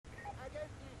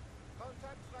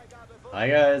Hi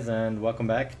guys and welcome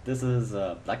back. This is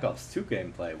Black Ops 2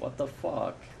 gameplay. What the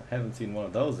fuck? I haven't seen one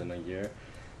of those in a year.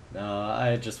 No,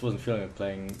 I just wasn't feeling like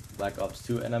playing Black Ops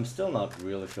 2 and I'm still not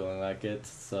really feeling like it.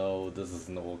 So this is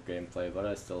an old gameplay, but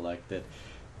I still liked it.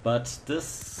 But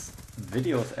this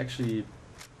video is actually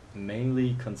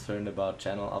mainly concerned about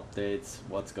channel updates,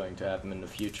 what's going to happen in the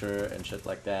future and shit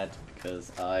like that,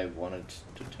 because I wanted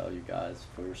to tell you guys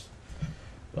first,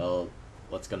 well,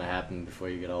 what's gonna happen before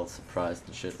you get all surprised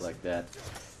and shit like that.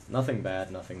 Nothing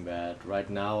bad, nothing bad. Right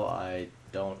now I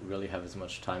don't really have as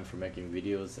much time for making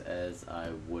videos as I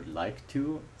would like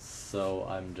to, so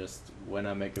when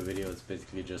I make a video, it's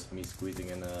basically just me squeezing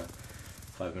in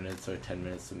 5 minutes or 10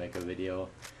 minutes to make a video.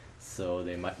 So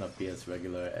they might not be as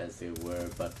regular as they were,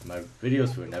 but my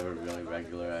videos were never really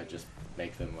regular. I just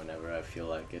make them whenever I feel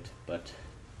like it. But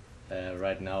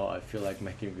right now I feel like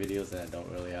making videos and I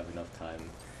don't really have enough time.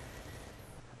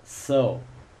 So,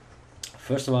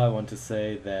 first of all, I want to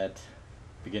say that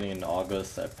beginning in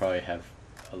August, I probably have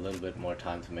a little bit more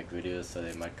time to make videos, so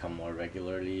they might come more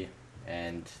regularly.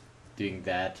 And doing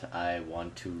that, I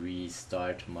want to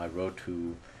restart my road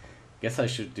to. Guess I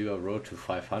should do a road to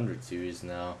 500 series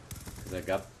now, because I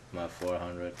got my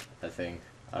 400. I think.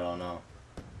 I don't know.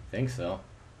 Think so.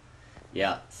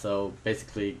 Yeah. So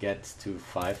basically, get to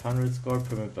 500 score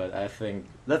per minute, but I think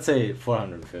let's say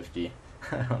 450.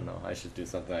 I don't know, I should do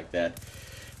something like that.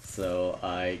 So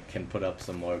I can put up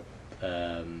some more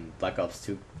Black Ops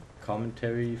 2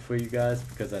 commentary for you guys,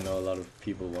 because I know a lot of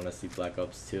people want to see Black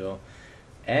Ops 2.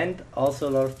 And also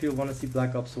a lot of people want to see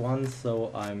Black Ops 1, so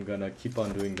I'm gonna keep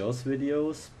on doing those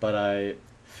videos. But I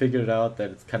figured out that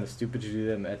it's kind of stupid to do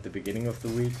them at the beginning of the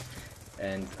week.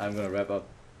 And I'm gonna wrap up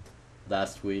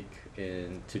last week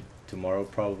tomorrow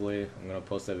probably. I'm gonna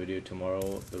post that video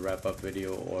tomorrow, the wrap up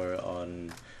video, or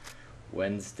on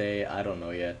Wednesday, I don't know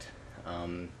yet.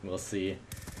 We'll see.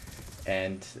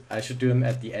 And I should do them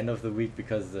at the end of the week,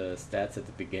 because the stats at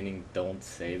the beginning don't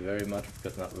say very much,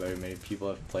 because not very many people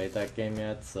have played that game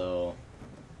yet. So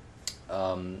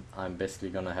I'm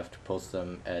basically gonna have to post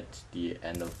them at the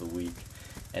end of the week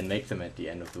and make them at the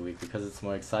end of the week, because it's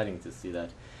more exciting to see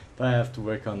that. But I have to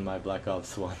work on my Black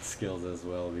Ops 1 skills as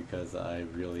well, because I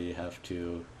really have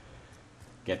to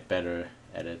get better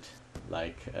at it.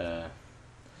 Like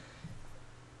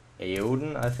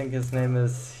Aoden, I think his name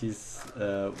is. He's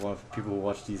one of the people who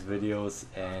watch these videos,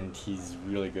 and he's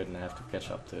really good, and I have to catch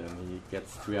up to him. He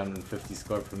gets 350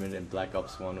 score per minute in Black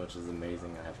Ops 1, which is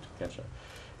amazing. I have to catch up.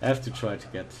 I have to try to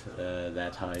get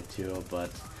that high too, but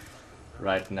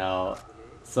right now,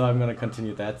 so I'm gonna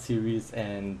continue that series,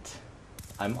 and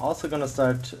I'm also gonna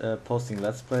start posting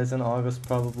Let's Plays in August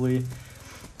probably,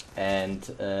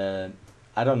 and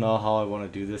I don't know how I want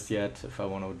to do this yet, if I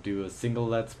want to do a single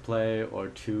Let's Play or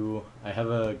two. I have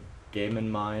a game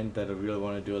in mind that I really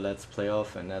want to do a Let's Play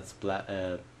of, and that's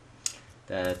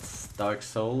Dark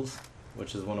Souls,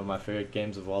 which is one of my favorite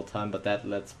games of all time, but that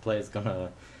Let's Play is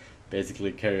gonna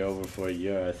basically carry over for a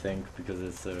year, I think, because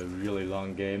it's a really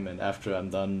long game, and after I'm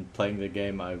done playing the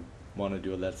game, I want to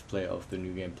do a Let's Play of the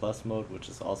New Game Plus mode, which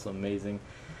is also amazing.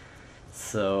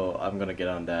 So I'm gonna get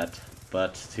on that.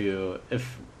 But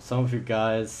if some of you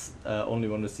guys only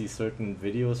want to see certain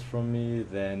videos from me,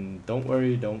 then don't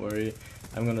worry, don't worry.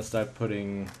 I'm gonna start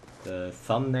putting the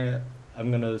thumbnail. I'm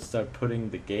gonna start putting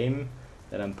the game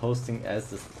that I'm posting as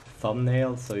the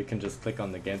thumbnail, so you can just click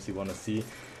on the games you want to see.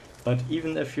 But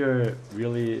even if you're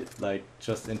really like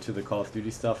just into the Call of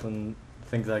Duty stuff and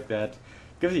things like that,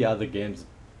 give the other games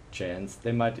a chance.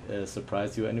 They might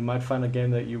surprise you, and you might find a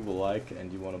game that you will like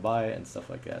and you want to buy and stuff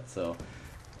like that. So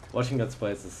watching Let's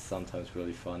Plays is sometimes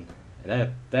really fun.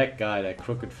 And that guy, that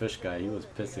crooked fish guy, he was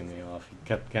pissing me off. He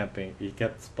kept camping, he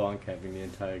kept spawn camping the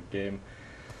entire game.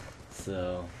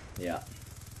 So yeah,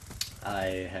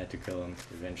 I had to kill him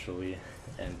eventually,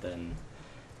 and then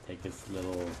take his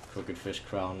little crooked fish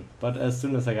crown. But as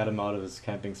soon as I got him out of his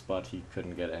camping spot, he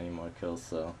couldn't get any more kills.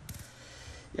 So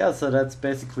yeah, so that's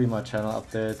basically my channel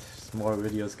update. More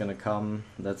videos gonna come.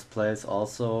 Let's Plays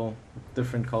also,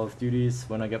 different Call of Duties.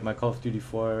 When I get my Call of Duty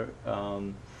 4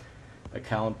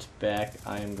 account back,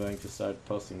 I am going to start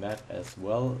posting that as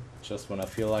well, just when I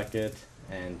feel like it.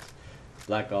 And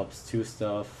Black Ops 2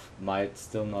 stuff might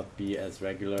still not be as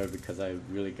regular, because I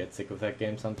really get sick of that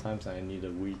game sometimes. I need a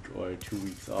week or 2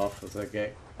 weeks off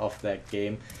off that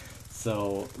game.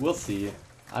 So we'll see.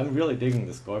 I'm really digging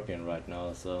the Scorpion right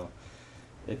now, so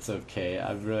it's okay.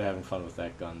 I'm really having fun with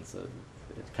that gun, so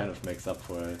it kind of makes up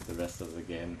for the rest of the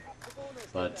game.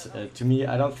 But to me,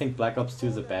 I don't think Black Ops 2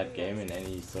 is a bad game in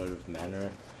any sort of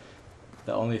manner.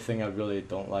 The only thing I really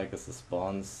don't like is the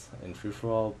spawns in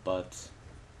free-for-all, but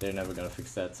they're never gonna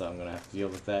fix that, so I'm gonna have to deal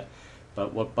with that.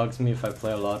 But what bugs me if I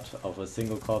play a lot of a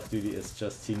single Call of Duty is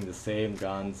just seeing the same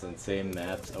guns and same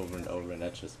maps over and over, and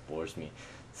that just bores me.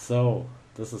 So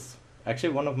this is actually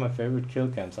one of my favorite kill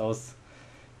cams. I was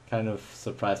kind of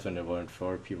surprised when there weren't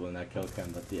 4 people in that kill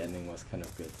cam, but the ending was kind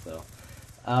of good. So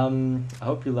I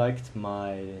hope you liked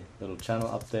my little channel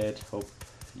update. Hope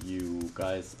you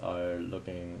guys are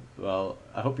looking, well,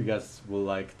 I hope you guys will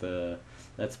like the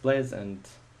Let's Plays and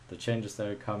the changes that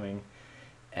are coming.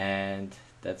 And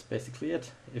that's basically it.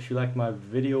 If you like my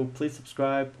video, please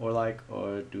subscribe or like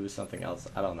or do something else.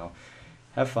 I don't know.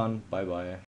 Have fun. Bye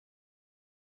bye.